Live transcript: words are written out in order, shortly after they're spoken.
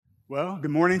Well,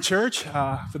 good morning, church.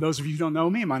 For those of you who don't know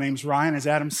me, my name's Ryan, as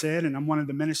Adam said, and I'm one of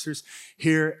the ministers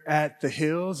here at the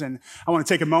Hills. And I want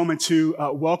to take a moment to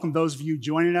welcome those of you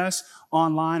joining us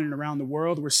online and around the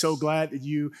world. We're so glad that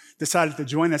you decided to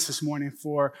join us this morning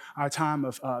for our time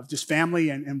of just family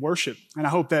and worship. And I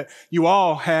hope that you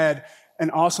all had an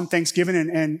awesome Thanksgiving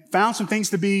and found some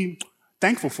things to be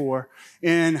thankful for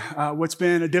in what's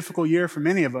been a difficult year for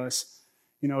many of us.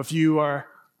 You know, if you are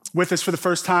with us for the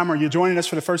first time or you're joining us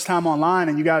for the first time online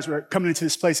and you guys were coming into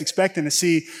this place expecting to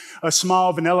see a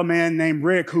small vanilla man named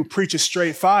Rick who preaches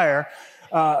straight fire,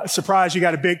 surprise, you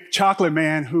got a big chocolate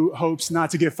man who hopes not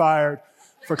to get fired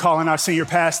for calling our senior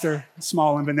pastor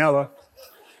small and vanilla.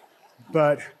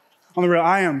 But on the real,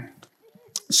 I am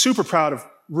super proud of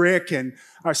Rick and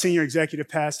our senior executive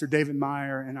pastor, David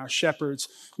Meyer, and our shepherds.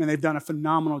 Man, they've done a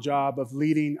phenomenal job of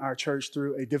leading our church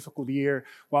through a difficult year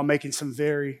while making some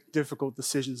very difficult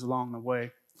decisions along the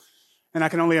way. And I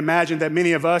can only imagine that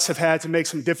many of us have had to make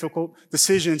some difficult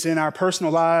decisions in our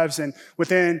personal lives and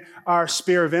within our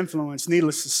sphere of influence.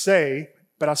 Needless to say,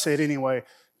 but I'll say it anyway,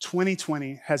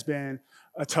 2020 has been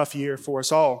a tough year for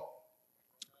us all.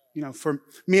 You know, for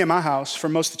me and my house, for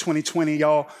most of 2020,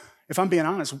 y'all, if I'm being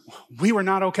honest, we were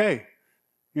not okay.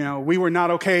 You know, we were not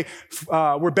okay.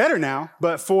 We're better now,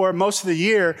 but for most of the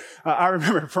year, I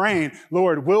remember praying,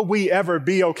 Lord, will we ever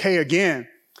be okay again?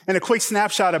 And a quick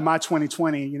snapshot of my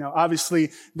 2020, you know,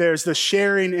 obviously there's the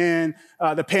sharing in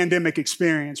the pandemic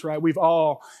experience, right? We've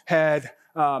all had,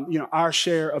 our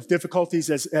share of difficulties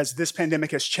as this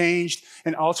pandemic has changed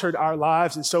and altered our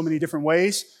lives in so many different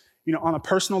ways. You know, on a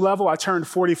personal level, I turned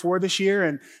 44 this year,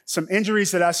 and some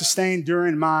injuries that I sustained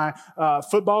during my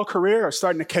football career are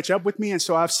starting to catch up with me. And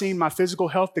so I've seen my physical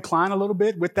health decline a little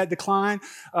bit. With that decline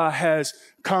has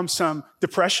come some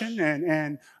depression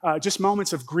and just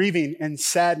moments of grieving and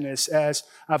sadness as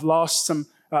I've lost some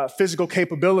physical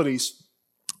capabilities.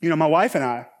 You know, my wife and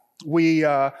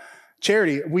I,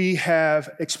 Charity, we have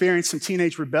experienced some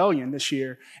teenage rebellion this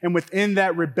year. And within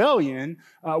that rebellion,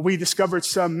 we discovered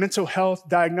some mental health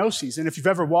diagnoses. And if you've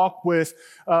ever walked with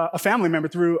a family member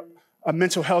through a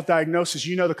mental health diagnosis,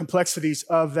 you know the complexities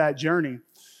of that journey.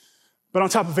 But on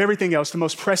top of everything else, the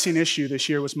most pressing issue this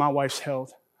year was my wife's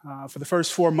health. For the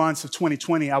first 4 months of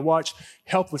 2020, I watched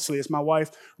helplessly as my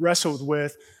wife wrestled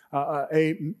with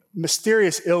a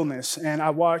mysterious illness. And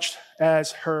I watched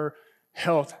as her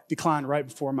health declined right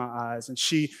before my eyes. And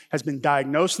she has been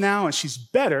diagnosed now and she's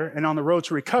better and on the road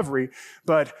to recovery.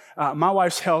 But my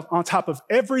wife's health on top of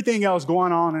everything else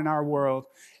going on in our world.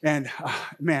 And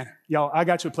man, y'all, I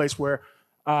got to a place where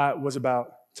I was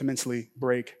about to mentally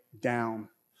break down.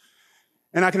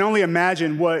 And I can only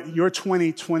imagine what your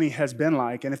 2020 has been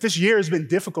like. And if this year has been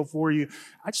difficult for you,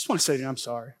 I just want to say to you, I'm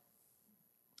sorry.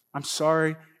 I'm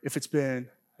sorry if it's been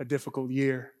a difficult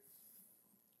year.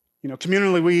 You know,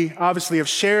 communally, we obviously have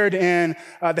shared in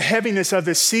the heaviness of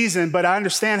this season, but I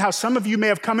understand how some of you may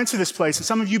have come into this place and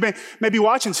some of you may be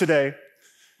watching today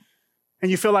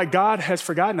and you feel like God has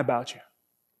forgotten about you.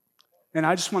 And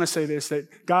I just want to say this,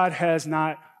 that God has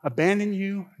not abandoned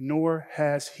you, nor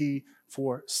has he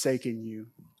forsaken you.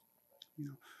 You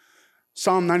know,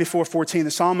 Psalm 94:14,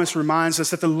 the psalmist reminds us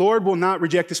that the Lord will not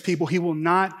reject his people. He will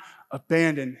not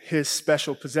abandon his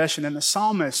special possession. And the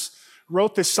psalmist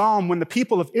wrote this psalm when the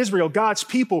people of Israel, God's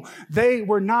people, they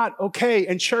were not okay.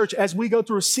 And church, as we go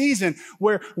through a season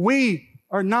where we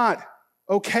are not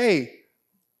okay,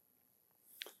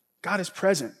 God is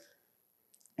present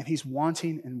and he's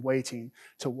wanting and waiting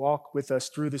to walk with us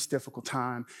through this difficult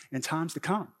time and times to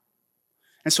come.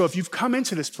 And so if you've come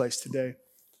into this place today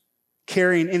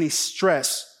carrying any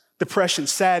stress, depression,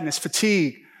 sadness,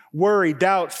 fatigue, worry,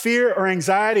 doubt, fear, or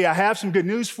anxiety, I have some good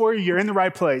news for you. You're in the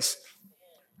right place.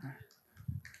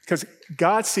 Because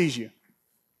God sees you,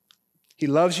 he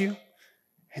loves you,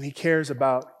 and he cares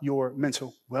about your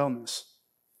mental wellness.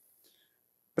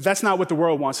 But that's not what the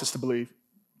world wants us to believe.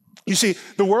 You see,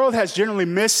 the world has generally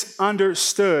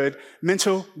misunderstood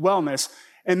mental wellness,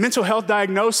 and mental health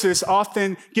diagnoses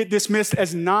often get dismissed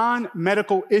as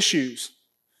non-medical issues.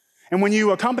 And when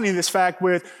you accompany this fact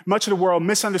with much of the world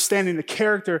misunderstanding the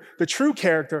character, the true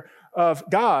character of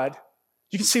God,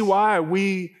 you can see why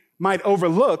we might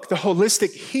overlook the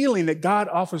holistic healing that God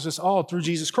offers us all through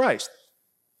Jesus Christ.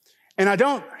 And I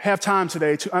don't have time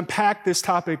today to unpack this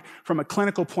topic from a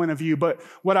clinical point of view, but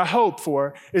what I hope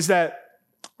for is that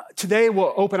today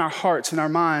we'll open our hearts and our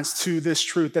minds to this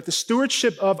truth, that the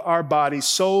stewardship of our bodies,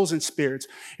 souls, and spirits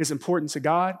is important to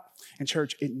God, and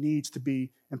church, it needs to be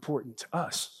important to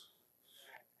us.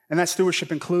 And that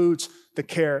stewardship includes the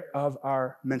care of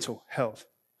our mental health.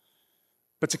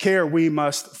 But to care, we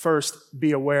must first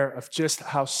be aware of just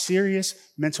how serious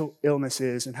mental illness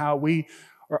is and how we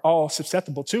are all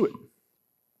susceptible to it.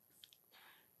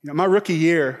 My rookie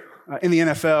year in the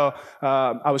NFL,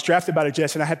 I was drafted by the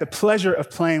Jets, and I had the pleasure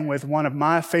of playing with one of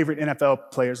my favorite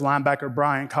NFL players, linebacker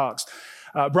Brian Cox.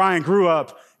 Brian grew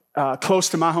up close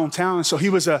to my hometown, and so he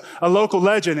was a local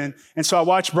legend. And so I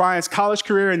watched Brian's college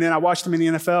career, and then I watched him in the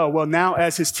NFL. Well, now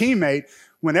as his teammate,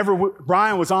 whenever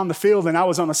Brian was on the field and I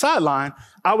was on the sideline,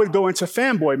 I would go into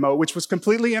fanboy mode, which was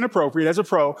completely inappropriate as a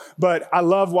pro, but I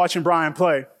loved watching Brian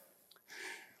play.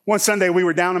 One Sunday, we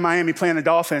were down in Miami playing the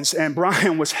Dolphins, and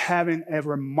Brian was having a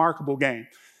remarkable game,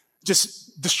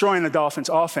 just destroying the Dolphins'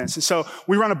 offense. And so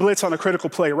we run a blitz on a critical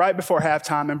play right before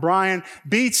halftime, and Brian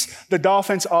beats the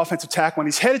Dolphins' offensive tackle, and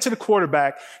he's headed to the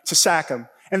quarterback to sack him.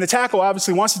 And the tackle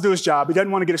obviously wants to do his job. He doesn't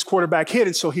want to get his quarterback hit,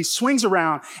 and so he swings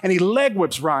around, and he leg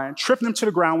whips Brian, tripping him to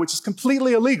the ground, which is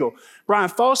completely illegal. Brian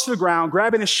falls to the ground,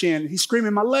 grabbing his shin, and he's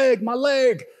screaming, "My leg, my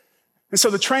leg." And so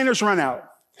the trainers run out,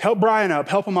 help Brian up,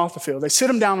 help him off the field. They sit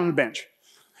him down on the bench.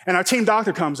 And our team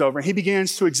doctor comes over, and he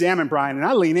begins to examine Brian, and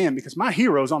I lean in because my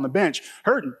hero's on the bench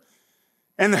hurting.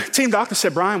 And the team doctor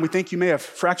said, "Brian, we think you may have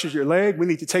fractured your leg. We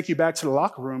need to take you back to the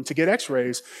locker room to get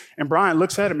x-rays." And Brian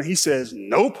looks at him, and he says,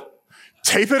 "Nope.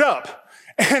 Tape it up."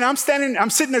 And I'm sitting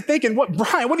there thinking,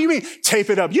 Brian, what do you mean tape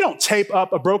it up? You don't tape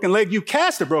up a broken leg. You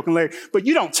cast a broken leg, but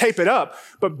you don't tape it up.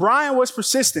 But Brian was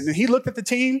persistent, and he looked at the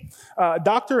team,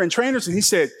 doctor and trainers, and he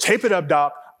said, "Tape it up,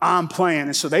 doc. I'm playing."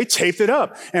 And so they taped it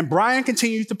up. And Brian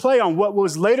continued to play on what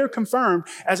was later confirmed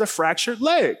as a fractured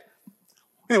leg.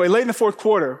 Anyway, late in the fourth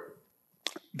quarter,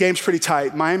 game's pretty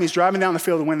tight. Miami's driving down the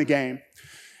field to win the game.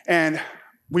 And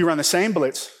we run the same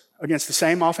blitz against the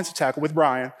same offensive tackle with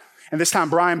Brian. And this time,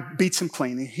 Brian beats him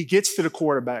clean. He gets to the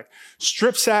quarterback.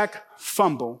 Strip sack,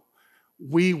 fumble.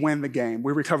 We win the game.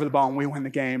 We recover the ball, and we win the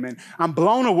game. And I'm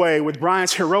blown away with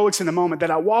Brian's heroics in the moment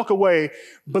that I walk away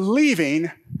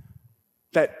believing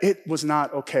that it was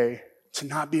not okay to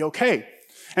not be okay.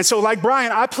 And so like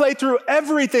Brian, I played through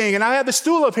everything, and I have the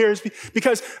stool up here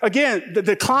because, again, the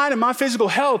decline in my physical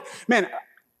health, man,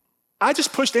 I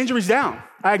just pushed injuries down.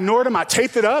 I ignored them. I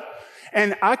taped it up,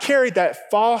 and I carried that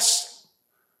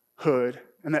falsehood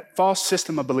and that false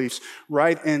system of beliefs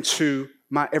right into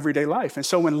my everyday life. And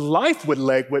so when life would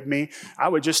leg with me, I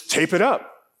would just tape it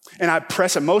up, and I'd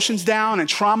press emotions down and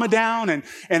trauma down,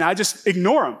 and I just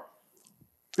ignore them.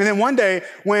 And then one day,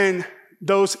 when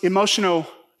those emotional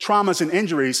traumas and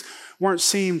injuries weren't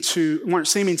seeming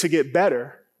to get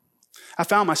better, I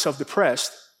found myself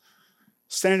depressed,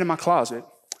 standing in my closet,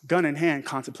 gun in hand,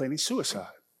 contemplating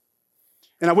suicide.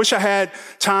 And I wish I had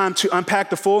time to unpack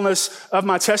the fullness of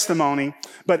my testimony,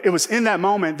 but it was in that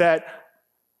moment that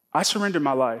I surrendered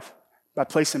my life by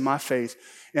placing my faith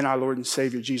in our Lord and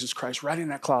Savior, Jesus Christ, right in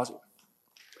that closet.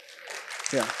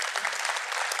 Yeah.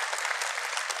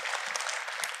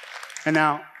 And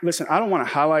now, listen, I don't want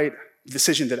to highlight the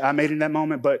decision that I made in that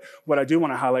moment, but what I do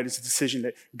want to highlight is the decision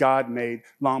that God made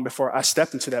long before I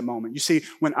stepped into that moment. You see,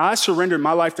 when I surrendered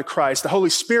my life to Christ, the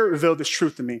Holy Spirit revealed this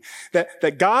truth to me,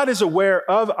 that God is aware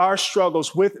of our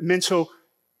struggles with mental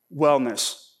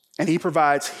wellness, and he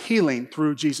provides healing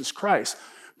through Jesus Christ.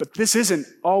 But this isn't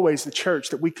always the church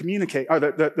that we communicate, or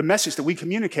the message that we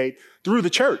communicate through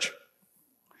the church.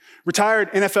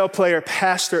 Retired NFL player,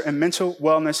 pastor, and mental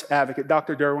wellness advocate,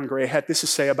 Dr. Derwin Gray, had this to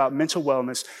say about mental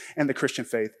wellness and the Christian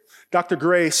faith. Dr.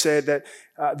 Gray said that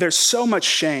there's so much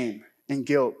shame and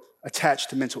guilt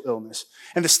attached to mental illness,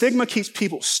 and the stigma keeps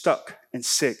people stuck and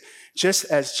sick. Just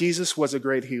as Jesus was a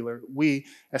great healer, we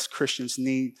as Christians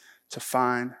need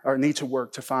to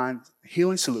work to find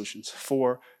healing solutions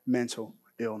for mental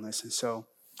illness. And so,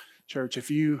 church,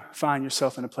 if you find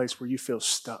yourself in a place where you feel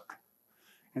stuck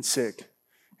and sick,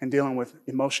 and dealing with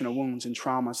emotional wounds and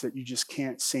traumas that you just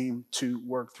can't seem to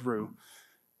work through,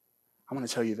 I want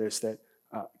to tell you this, that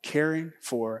caring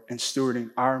for and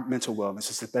stewarding our mental wellness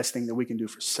is the best thing that we can do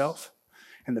for self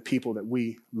and the people that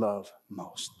we love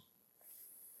most.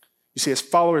 You see, as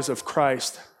followers of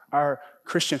Christ, our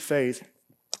Christian faith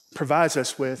provides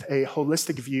us with a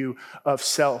holistic view of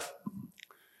self.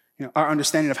 Our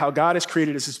understanding of how God has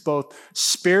created us as both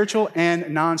spiritual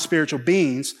and non-spiritual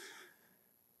beings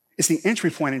is the entry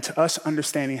point into us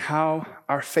understanding how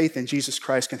our faith in Jesus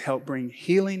Christ can help bring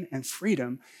healing and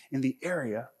freedom in the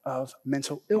area of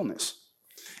mental illness.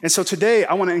 And so today,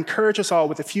 I want to encourage us all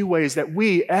with a few ways that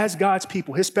we, as God's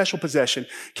people, his special possession,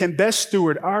 can best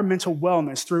steward our mental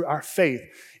wellness through our faith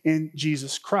in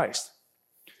Jesus Christ.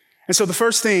 And so the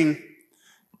first thing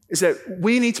is that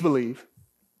we need to believe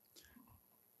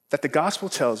that the gospel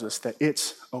tells us that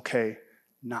it's okay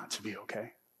not to be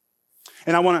okay.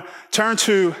 And I want to turn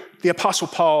to the Apostle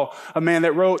Paul, a man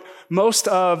that wrote most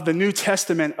of the New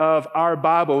Testament of our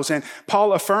Bibles. And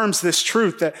Paul affirms this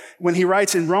truth that when he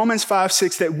writes in Romans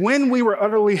 5:6, that when we were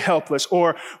utterly helpless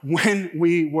or when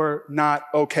we were not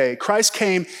okay, Christ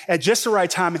came at just the right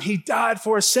time and he died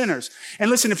for us sinners. And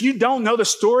listen, if you don't know the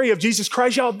story of Jesus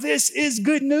Christ, y'all, this is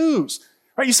good news,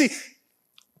 right? You see,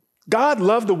 God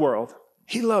loved the world.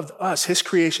 He loved us, his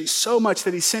creation, so much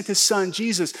that he sent his son,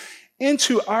 Jesus,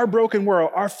 into our broken world,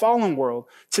 our fallen world,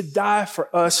 to die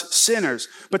for us sinners.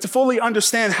 But to fully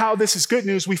understand how this is good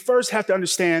news, we first have to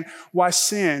understand why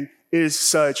sin is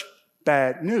such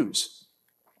bad news.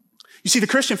 You see, the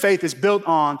Christian faith is built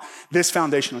on this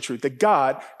foundational truth, that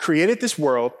God created this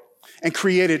world and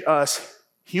created us,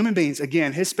 human beings,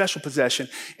 again, his special possession,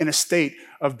 in a state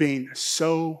of being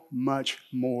so much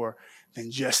more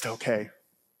than just okay.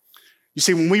 You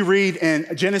see, when we read in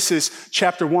Genesis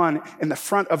chapter 1 in the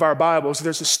front of our Bibles,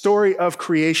 there's a story of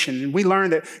creation. And we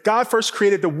learn that God first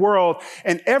created the world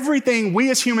and everything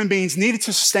we as human beings needed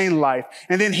to sustain life.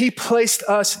 And then he placed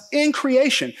us in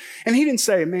creation. And he didn't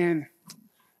say, man,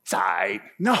 it's all right.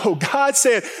 No, God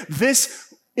said,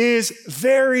 this is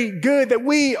very good, that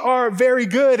we are very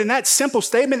good. And that simple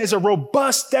statement is a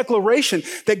robust declaration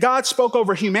that God spoke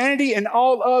over humanity and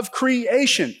all of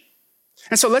creation.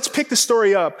 And so let's pick the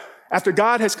story up after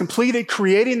God has completed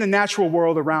creating the natural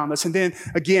world around us. And then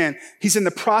again, he's in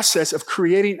the process of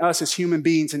creating us as human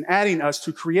beings and adding us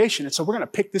to creation. And so we're going to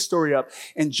pick this story up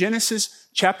in Genesis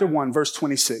chapter 1, verse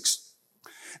 26.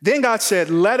 Then God said,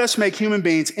 let us make human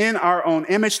beings in our own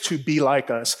image to be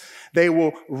like us. They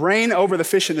will reign over the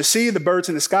fish in the sea, the birds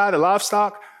in the sky, the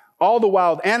livestock, all the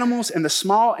wild animals, and the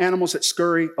small animals that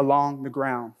scurry along the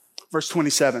ground. Verse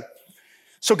 27.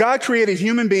 So God created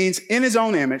human beings in his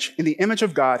own image. In the image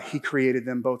of God, he created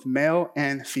them, both male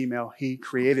and female. He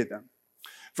created them.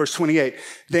 Verse 28,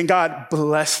 then God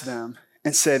blessed them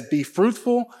and said, be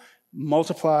fruitful,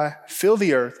 multiply, fill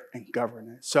the earth, and govern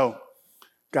it. So,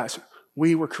 guys,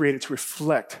 we were created to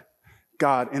reflect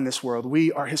God in this world.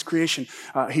 We are his creation.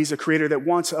 He's a creator that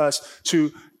wants us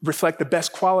to reflect the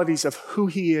best qualities of who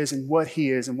he is and what he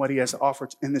has to offer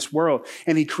in this world.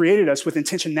 And he created us with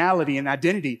intentionality and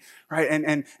identity, right?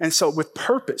 And so with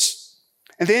purpose.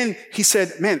 And then he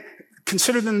said, man,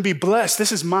 consider them to be blessed.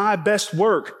 This is my best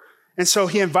work. And so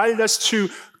he invited us to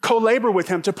co-labor with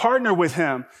him, to partner with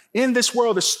him in this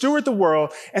world, to steward the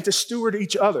world and to steward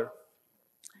each other.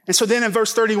 And so then in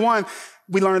verse 31,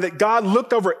 we learn that God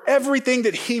looked over everything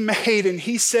that he made and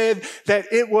he said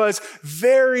that it was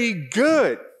very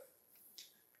good.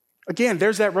 Again,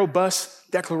 there's that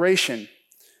robust declaration.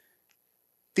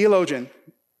 Theologian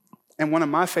and one of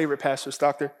my favorite pastors,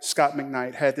 Dr. Scott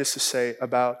McKnight, had this to say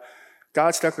about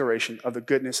God's declaration of the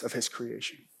goodness of his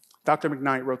creation. Dr.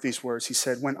 McKnight wrote these words. He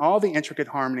said, when all the intricate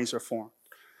harmonies are formed,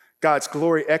 God's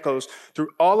glory echoes through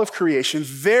all of creation.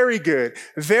 Very good,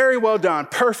 very well done,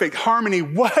 perfect harmony.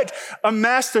 What a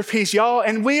masterpiece, y'all.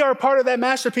 And we are part of that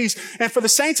masterpiece. And for the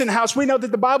saints in the house, we know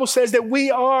that the Bible says that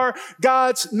we are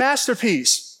God's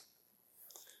masterpiece.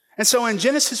 And so in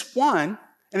Genesis 1,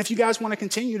 and if you guys want to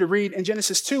continue to read in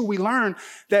Genesis 2, we learn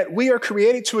that we are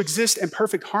created to exist in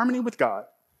perfect harmony with God,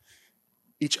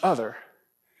 each other,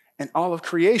 and all of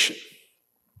creation.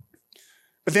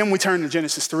 But then we turn to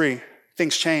Genesis 3.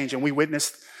 Things change and we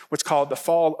witness what's called the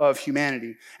fall of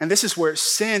humanity. And this is where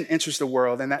sin enters the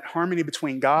world and that harmony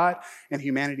between God and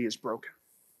humanity is broken.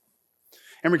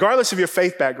 And regardless of your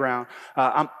faith background,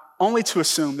 I'm only to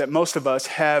assume that most of us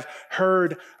have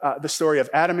heard the story of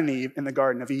Adam and Eve in the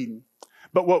Garden of Eden.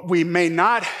 But what we may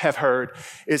not have heard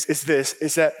is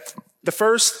that the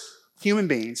first human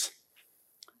beings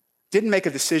didn't make a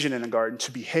decision in the garden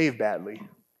to behave badly.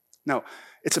 No.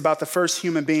 It's about the first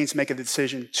human beings making the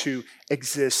decision to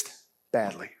exist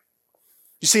badly.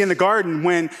 You see, in the garden,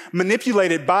 when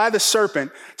manipulated by the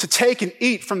serpent to take and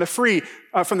eat from the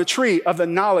tree of the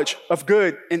knowledge of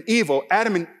good and evil,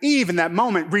 Adam and Eve in that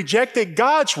moment rejected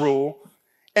God's rule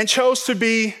and chose to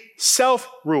be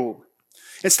self-ruled.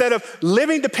 Instead of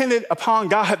living dependent upon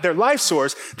God, their life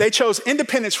source, they chose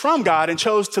independence from God and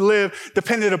chose to live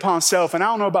dependent upon self. And I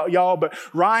don't know about y'all, but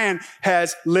Ryan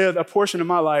has lived a portion of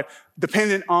my life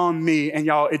dependent on me. And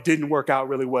y'all, it didn't work out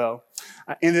really well.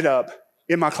 I ended up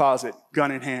in my closet,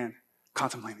 gun in hand,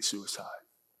 contemplating suicide.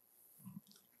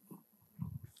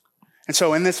 And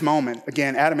so in this moment,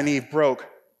 again, Adam and Eve broke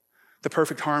the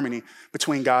perfect harmony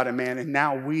between God and man. And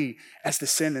now we, as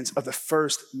descendants of the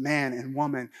first man and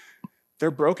woman, their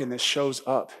brokenness shows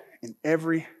up in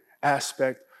every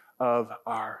aspect of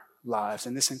our lives.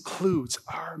 And this includes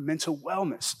our mental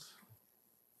wellness.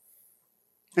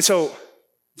 And so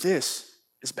this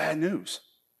is bad news.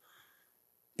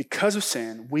 because of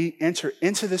sin, we enter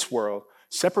into this world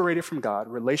separated from God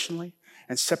relationally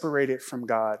and separated from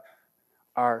God,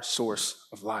 our source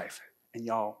of life. And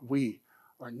y'all, we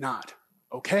are not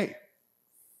okay.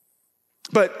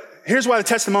 But here's why the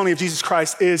testimony of Jesus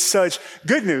Christ is such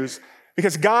good news,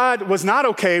 because God was not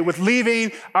okay with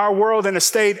leaving our world in a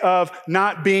state of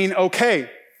not being okay.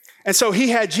 And so he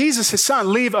had Jesus, his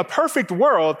son, leave a perfect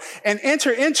world and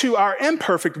enter into our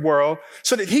imperfect world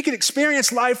so that he could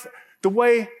experience life the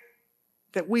way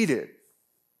that we did.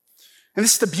 And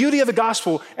this is the beauty of the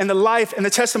gospel and the life and the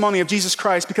testimony of Jesus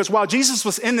Christ, because while Jesus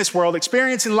was in this world,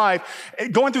 experiencing life,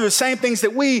 going through the same things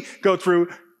that we go through,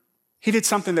 he did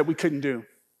something that we couldn't do.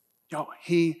 Yo,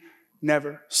 he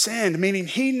never sinned, meaning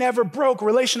he never broke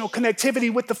relational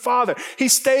connectivity with the Father. He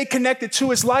stayed connected to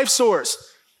his life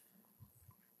source.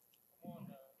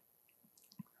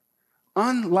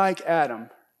 Unlike Adam,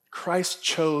 Christ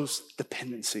chose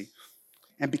dependency.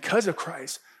 And because of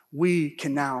Christ, we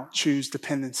can now choose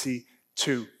dependency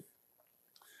too.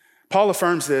 Paul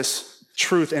affirms this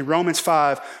truth in Romans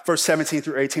 5, verse 17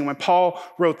 through 18, when Paul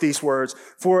wrote these words,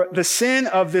 "For the sin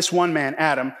of this one man,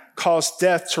 Adam, caused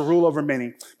death to rule over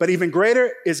many. But even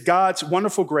greater is God's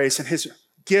wonderful grace and his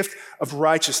gift of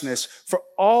righteousness. For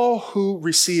all who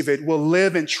receive it will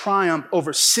live in triumph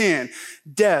over sin,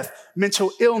 death,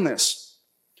 mental illness,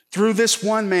 through this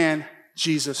one man,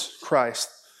 Jesus Christ."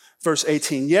 Verse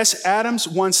 18, "Yes, Adam's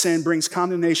one sin brings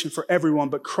condemnation for everyone,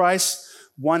 but Christ's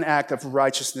one act of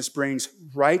righteousness brings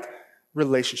right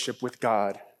relationship with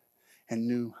God and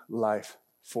new life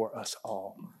for us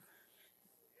all."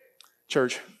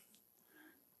 Church,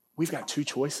 we've got two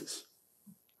choices,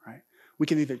 right? We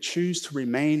can either choose to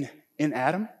remain in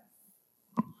Adam,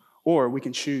 or we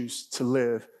can choose to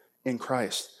live in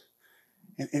Christ.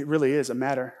 And it really is a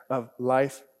matter of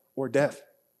life or death.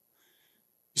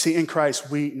 You see, in Christ,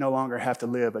 we no longer have to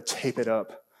live a tape it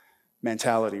up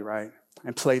mentality, right?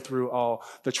 And play through all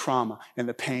the trauma and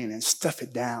the pain and stuff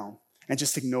it down and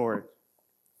just ignore it.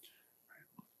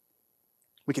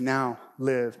 We can now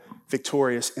live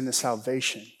victorious in the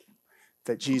salvation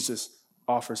that Jesus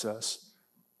offers us.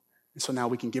 And so now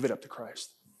we can give it up to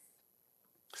Christ.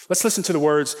 Let's listen to the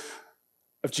words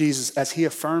of Jesus as he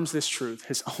affirms this truth,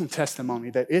 his own testimony,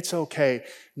 that it's okay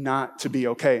not to be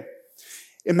okay.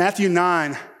 In Matthew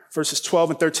 9, verses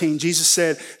 12 and 13, Jesus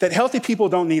said that healthy people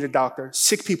don't need a doctor,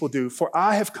 sick people do. "For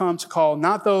I have come to call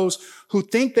not those who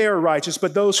think they are righteous,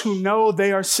 but those who know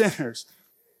they are sinners."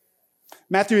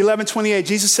 Matthew 11:28,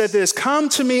 Jesus said this, "Come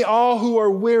to me all who are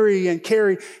weary and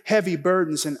carry heavy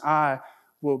burdens, and I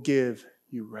will give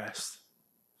you rest."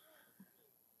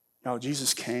 No,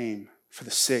 Jesus came for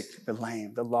the sick, the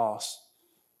lame, the lost,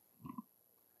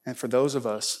 and for those of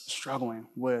us struggling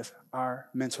with our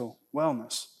mental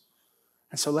wellness.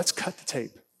 And so let's cut the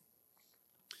tape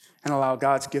and allow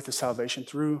God's gift of salvation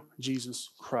through Jesus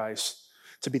Christ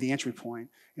to be the entry point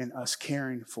in us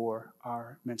caring for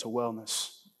our mental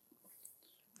wellness.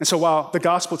 And so while the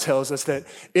gospel tells us that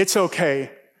it's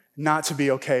okay not to be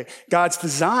okay, God's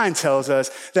design tells us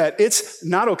that it's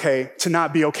not okay to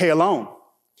not be okay alone.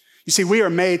 You see, we are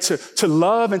made to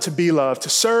love and to be loved, to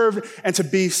serve and to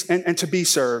be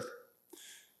served.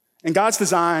 And God's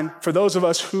design for those of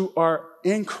us who are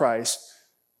in Christ,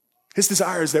 his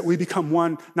desire is that we become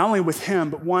one, not only with him,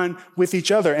 but one with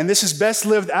each other. And this is best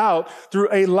lived out through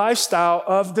a lifestyle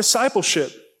of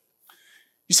discipleship.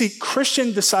 You see,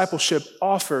 Christian discipleship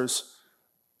offers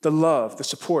the love, the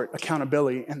support,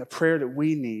 accountability, and the prayer that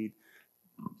we need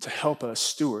to help us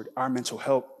steward our mental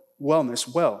health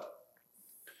wellness well.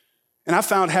 And I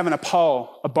found having a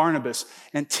Paul, a Barnabas,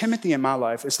 and Timothy in my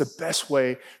life is the best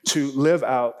way to live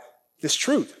out this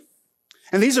truth.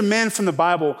 And these are men from the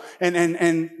Bible,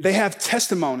 and they have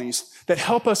testimonies that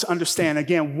help us understand,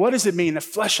 again, what does it mean to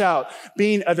flesh out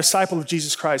being a disciple of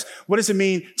Jesus Christ? What does it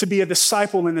mean to be a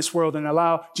disciple in this world and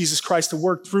allow Jesus Christ to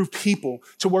work through people,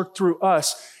 to work through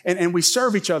us, and we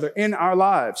serve each other in our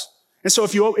lives? And so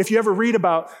if you ever read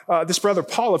about this brother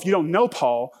Paul, if you don't know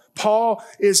Paul, Paul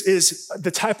is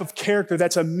the type of character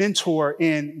that's a mentor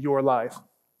in your life,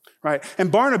 right?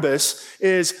 And Barnabas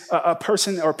is a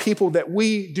person or people that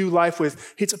we do life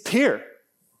with. He's a peer.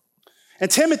 And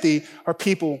Timothy are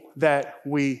people that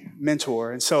we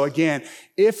mentor. And so again,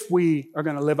 if we are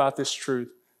going to live out this truth,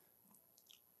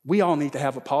 we all need to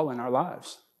have a Paul in our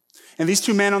lives. And these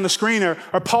two men on the screen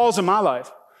are Pauls in my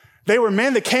life. They were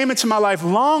men that came into my life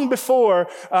long before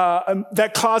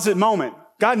that closet moment.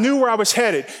 God knew where I was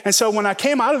headed. And so when I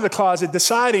came out of the closet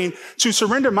deciding to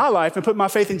surrender my life and put my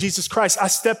faith in Jesus Christ, I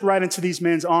stepped right into these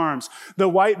men's arms. The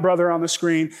white brother on the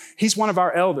screen, he's one of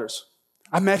our elders.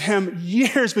 I met him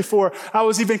years before I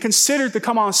was even considered to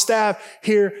come on staff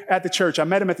here at the church. I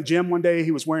met him at the gym one day.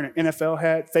 He was wearing an NFL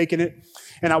hat, faking it.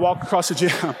 And I walked across the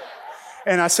gym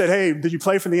and I said, hey, did you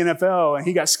play for the NFL? And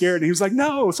he got scared and he was like,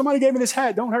 no, somebody gave me this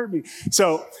hat. Don't hurt me.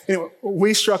 So anyway,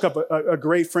 we struck up a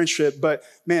great friendship. But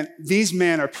man, these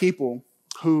men are people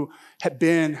who had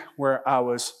been where I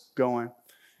was going.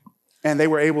 And they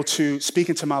were able to speak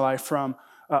into my life from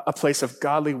a place of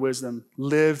godly wisdom,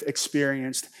 lived,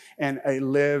 experienced, and a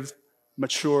lived,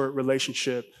 mature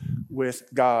relationship with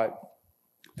God.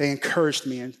 They encouraged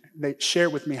me and they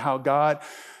shared with me how God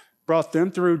brought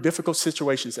them through difficult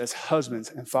situations as husbands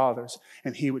and fathers,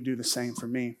 and he would do the same for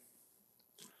me.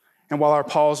 And while our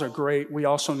Pauls are great, we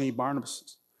also need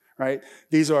Barnabases, right?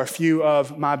 These are a few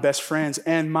of my best friends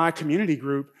and my community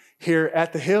group here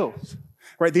at the Hills.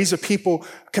 Right? These are people,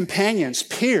 companions,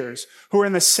 peers, who are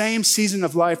in the same season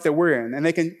of life that we're in. And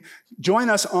they can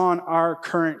join us on our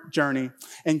current journey.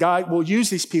 And God will use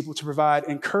these people to provide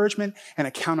encouragement and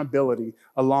accountability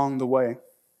along the way.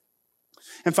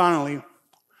 And finally,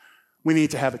 we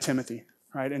need to have a Timothy,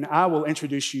 right? And I will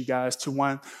introduce you guys to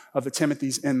one of the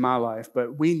Timothys in my life,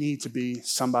 but we need to be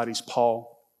somebody's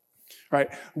Paul, right?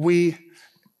 We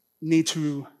need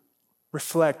to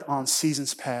reflect on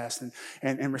seasons past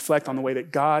and reflect on the way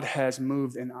that God has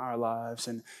moved in our lives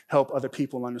and help other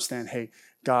people understand, hey,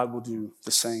 God will do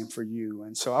the same for you.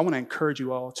 And so I want to encourage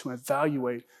you all to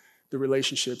evaluate the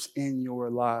relationships in your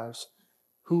lives.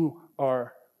 Who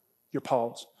are your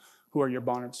Pauls? Who are your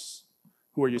Barnabas?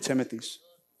 Who are your Timothys?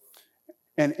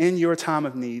 And in your time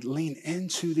of need, lean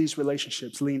into these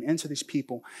relationships, lean into these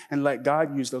people, and let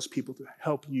God use those people to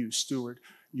help you steward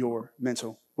your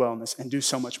mental wellness and do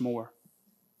so much more.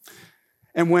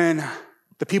 And when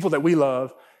the people that we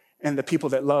love and the people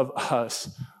that love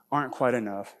us aren't quite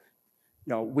enough,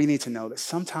 we need to know that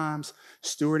sometimes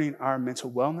stewarding our mental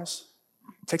wellness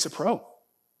takes a pro.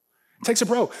 It takes a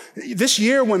pro. This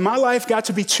year, when my life got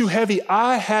to be too heavy,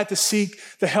 I had to seek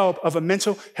the help of a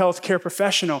mental health care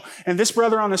professional. And this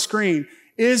brother on the screen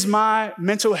is my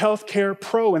mental health care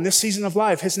pro in this season of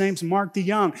life. His name's Mark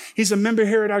DeYoung. He's a member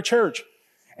here at our church.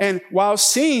 And while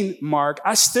seeing Mark,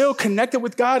 I still connected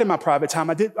with God in my private time.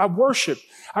 I worshiped.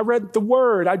 I read the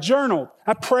word. I journaled.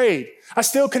 I prayed. I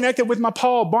still connected with my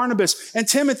Paul, Barnabas, and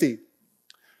Timothy.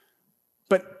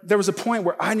 But there was a point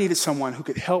where I needed someone who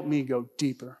could help me go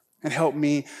deeper and help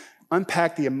me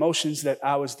unpack the emotions that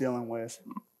I was dealing with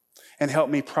and help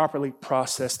me properly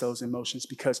process those emotions,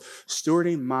 because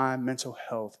stewarding my mental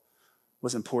health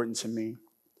was important to me,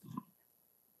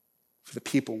 for the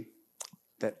people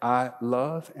that I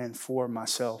love and for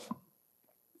myself.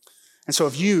 And so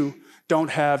if you don't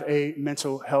have a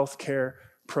mental health care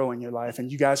pro in your life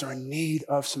and you guys are in need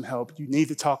of some help, you need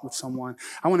to talk with someone,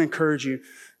 I want to encourage you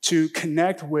to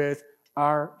connect with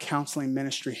our counseling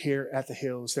ministry here at the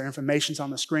Hills. Their information's on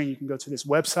the screen. You can go to this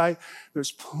website.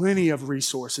 There's plenty of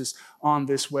resources on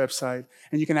this website,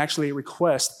 and you can actually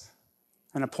request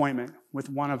an appointment with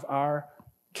one of our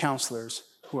counselors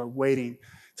who are waiting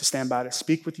to stand by to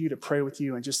speak with you, to pray with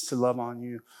you, and just to love on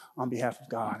you on behalf of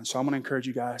God. And so I'm going to encourage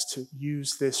you guys to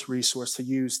use this resource, to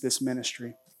use this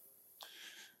ministry.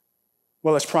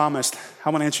 Well, as promised, I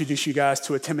want to introduce you guys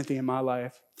to a Timothy in my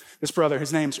life. This brother,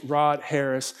 his name's Rod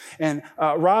Harris. And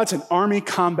Rod's an Army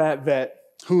combat vet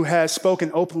who has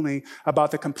spoken openly about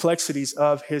the complexities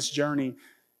of his journey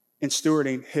in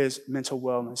stewarding his mental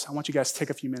wellness. I want you guys to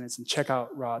take a few minutes and check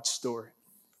out Rod's story.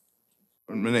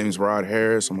 My name is Rod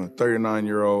Harris. I'm a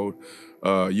 39-year-old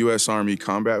U.S. Army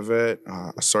combat vet.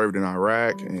 I served in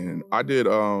Iraq, and I did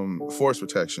force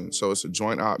protection. So it's a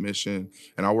joint op mission,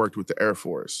 and I worked with the Air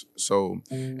Force.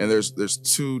 And there's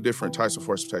two different types of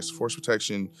force protection. Force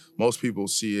protection, most people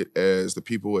see it as the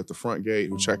people at the front gate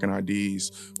who checking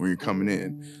IDs when you're coming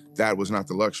in. That was not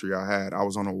the luxury I had. I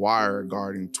was on a wire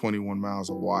guarding 21 miles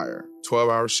of wire.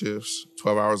 12-hour shifts,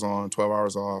 12 hours on, 12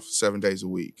 hours off, 7 days a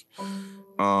week.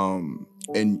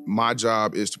 And my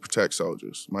job is to protect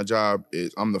soldiers. My job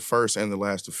is, I'm the first and the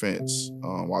last defense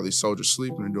while these soldiers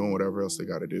sleeping and doing whatever else they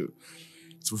got to do.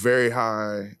 It's a very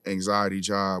high anxiety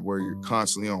job where you're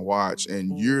constantly on watch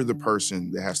and you're the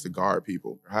person that has to guard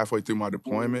people. Halfway through my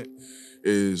deployment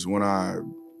is when I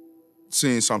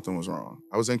seen something was wrong.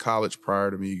 I was in college prior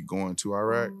to me going to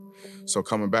Iraq. So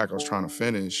coming back, I was trying to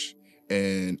finish.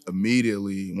 And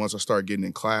immediately, once I started getting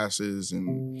in classes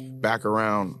and back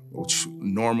around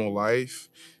normal life,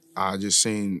 I just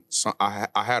seen I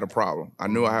had a problem. I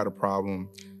knew I had a problem.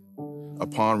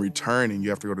 Upon returning, you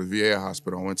have to go to the VA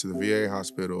hospital. I went to the VA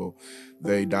hospital.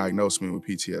 They diagnosed me with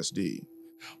PTSD.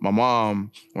 My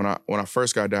mom, when I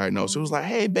first got diagnosed, it was like,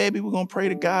 hey, baby, we're going to pray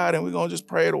to God and we're going to just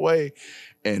pray it away.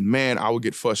 And man, I would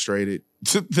get frustrated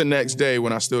the next day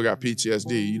when I still got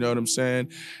PTSD. You know what I'm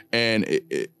saying? And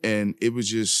it was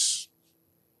just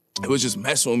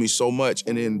messing with me so much.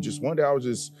 And then just one day I was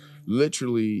just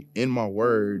literally in my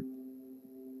word,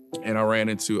 and I ran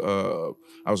into,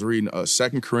 I was reading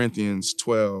 2 Corinthians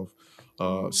 12,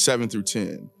 7 through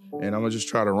 10. And I'm gonna just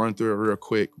try to run through it real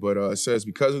quick. But it says,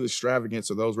 because of the extravagance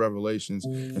of those revelations,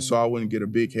 and so I wouldn't get a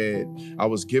big head, I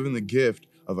was given the gift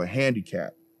of a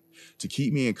handicap to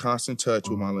keep me in constant touch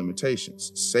with my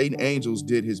limitations. Satan angels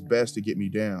did his best to get me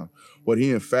down. What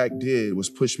he in fact did was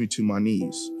push me to my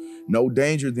knees. No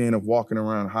danger then of walking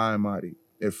around high and mighty.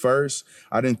 At first,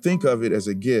 I didn't think of it as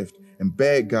a gift and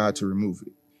begged God to remove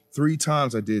it. 3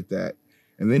 times I did that.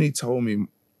 And then he told me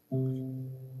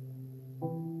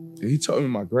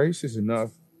my grace is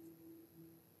enough.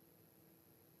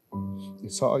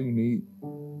 It's all you need.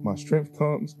 My strength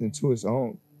comes into its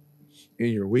own in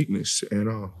your weakness.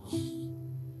 And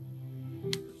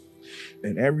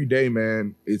every day,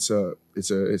 man, it's a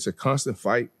constant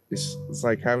fight. It's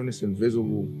like having this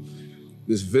visible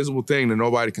thing that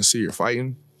nobody can see you're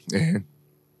fighting. And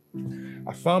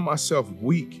I find myself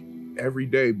weak every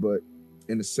day, but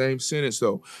in the same sentence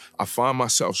though, I find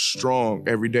myself strong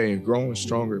every day and growing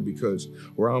stronger, because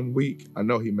where I'm weak, I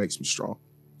know he makes me strong.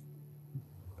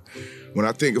 When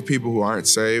I think of people who aren't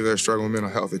saved, they're struggling with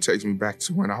mental health, it takes me back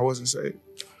to when I wasn't saved.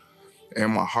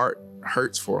 And my heart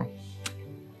hurts for them.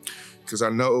 Because I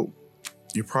know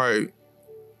you're probably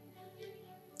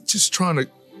just trying to,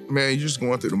 man, you're just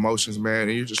going through the motions, man,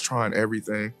 and you're just trying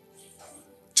everything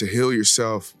to heal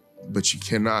yourself, but you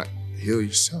cannot heal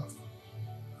yourself.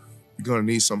 You're gonna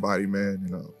need somebody, man.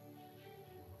 You know,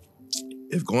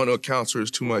 if going to a counselor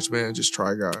is too much, man, just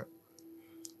try God.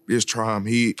 Just try him.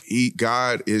 He's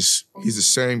the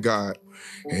same God,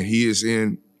 and he is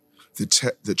in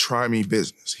the try me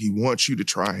business. He wants you to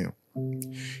try him.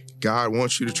 God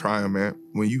wants you to try him, man,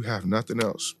 when you have nothing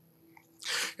else.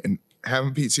 And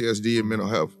having PTSD and mental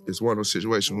health is one of those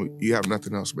situations where you have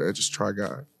nothing else, man. Just try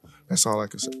God. That's all I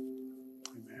can say.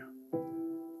 Amen.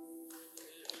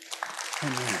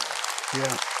 Amen.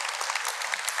 Yeah.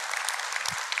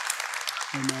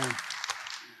 Amen.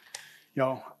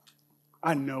 Y'all,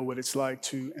 I know what it's like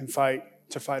to fight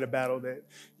a battle that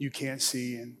you can't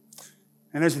see. And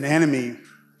there's an enemy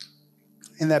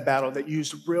in that battle that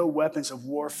used real weapons of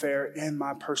warfare in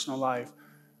my personal life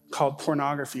called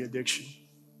pornography addiction,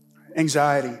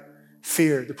 anxiety,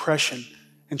 fear, depression,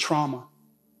 and trauma.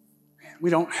 We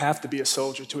don't have to be a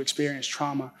soldier to experience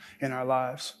trauma in our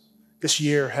lives. This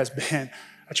year has been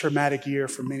a traumatic year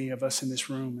for many of us in this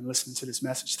room and listening to this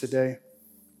message today.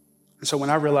 And so when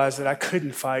I realized that I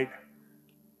couldn't fight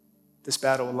this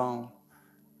battle alone,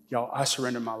 y'all, I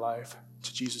surrendered my life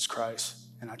to Jesus Christ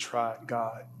and I tried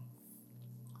God.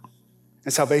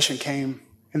 And salvation came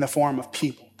in the form of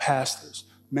people, pastors,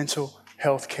 mental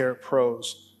health care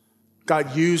pros.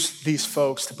 God used these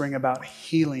folks to bring about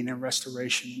healing and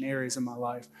restoration in areas of my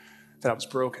life that I was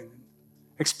broken,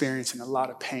 experiencing a lot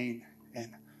of pain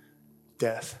and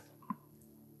death.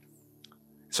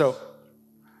 So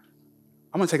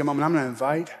I'm going to take a moment. I'm going to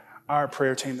invite our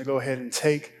prayer team to go ahead and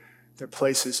take their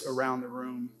places around the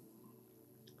room.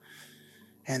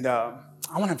 And I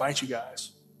want to invite you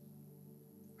guys.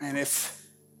 And if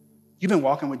you've been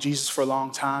walking with Jesus for a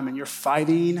long time and you're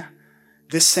fighting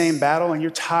this same battle and you're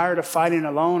tired of fighting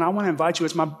alone, I want to invite you,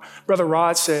 as my brother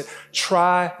Rod said,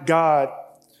 try God.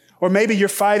 Or maybe you're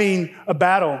fighting a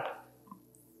battle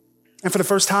and for the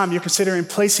first time you're considering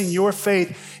placing your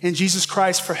faith in Jesus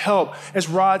Christ for help. As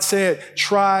Rod said,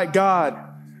 try God.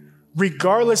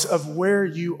 Regardless of where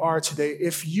you are today,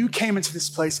 if you came into this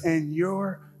place and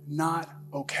you're not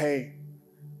okay,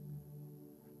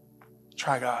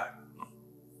 try God.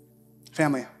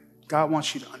 Family, God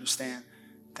wants you to understand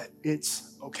that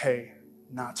it's okay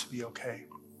not to be okay.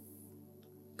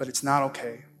 But it's not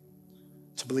okay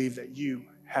to believe that you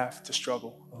have to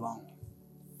struggle alone.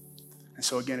 And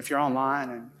so again, if you're online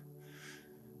and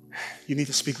you need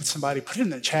to speak with somebody, put it in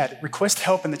the chat. Request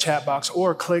help in the chat box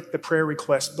or click the prayer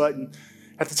request button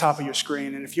at the top of your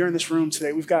screen. And if you're in this room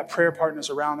today, we've got prayer partners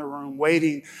around the room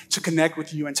waiting to connect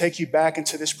with you and take you back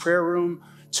into this prayer room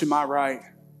to my right.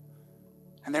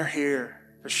 And they're here,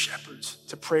 they're shepherds,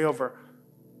 to pray over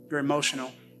your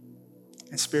emotional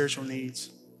and spiritual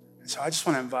needs. And so I just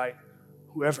want to invite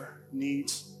whoever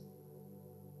needs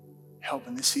help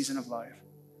in this season of life,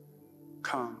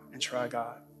 come and try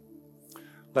God.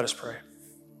 Let us pray.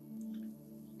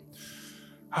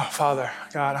 Oh, Father,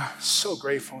 God, I'm so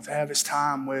grateful to have this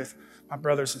time with my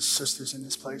brothers and sisters in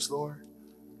this place, Lord.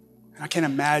 I can't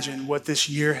imagine what this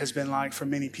year has been like for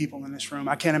many people in this room.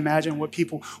 I can't imagine what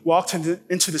people walked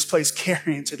into this place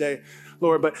carrying today,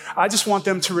 Lord. But I just want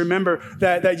them to remember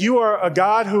that you are a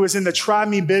God who is in the try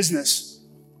me business.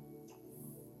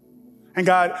 And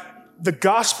God, the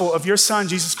gospel of your son,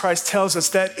 Jesus Christ, tells us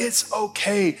that it's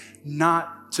okay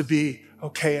not to be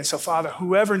okay. And so, Father,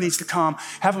 whoever needs to come,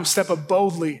 have them step up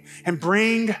boldly and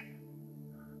bring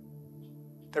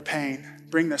their pain,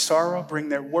 bring their sorrow, bring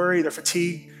their worry, their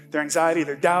fatigue, their anxiety,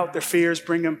 their doubt, their fears,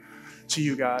 bring them to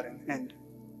you, God, and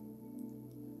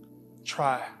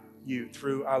try you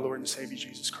through our Lord and Savior,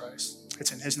 Jesus Christ.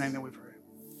 It's in his name that we pray.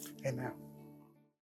 Amen.